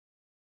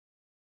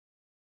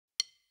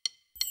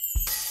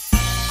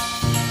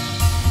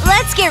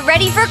Let's get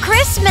ready for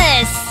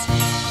Christmas!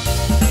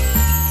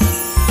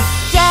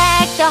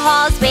 Deck the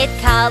halls with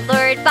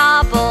colored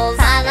baubles.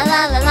 La la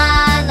la la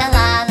la la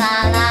la la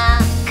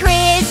la.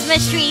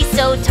 Christmas tree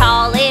so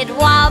tall it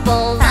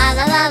wobbles. La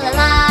la la la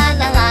la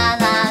la la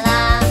la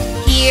la.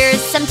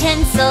 Here's some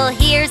tinsel,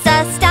 here's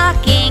a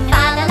stocking.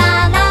 La la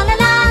la la la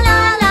la la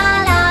la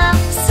la.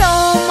 So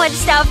much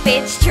stuff,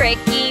 it's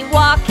tricky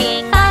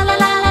walking. La la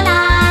la la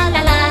la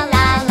la la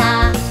la la.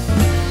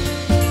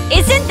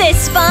 Isn't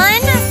this fun?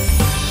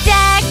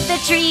 Deck the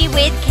tree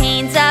with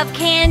canes of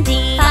candy.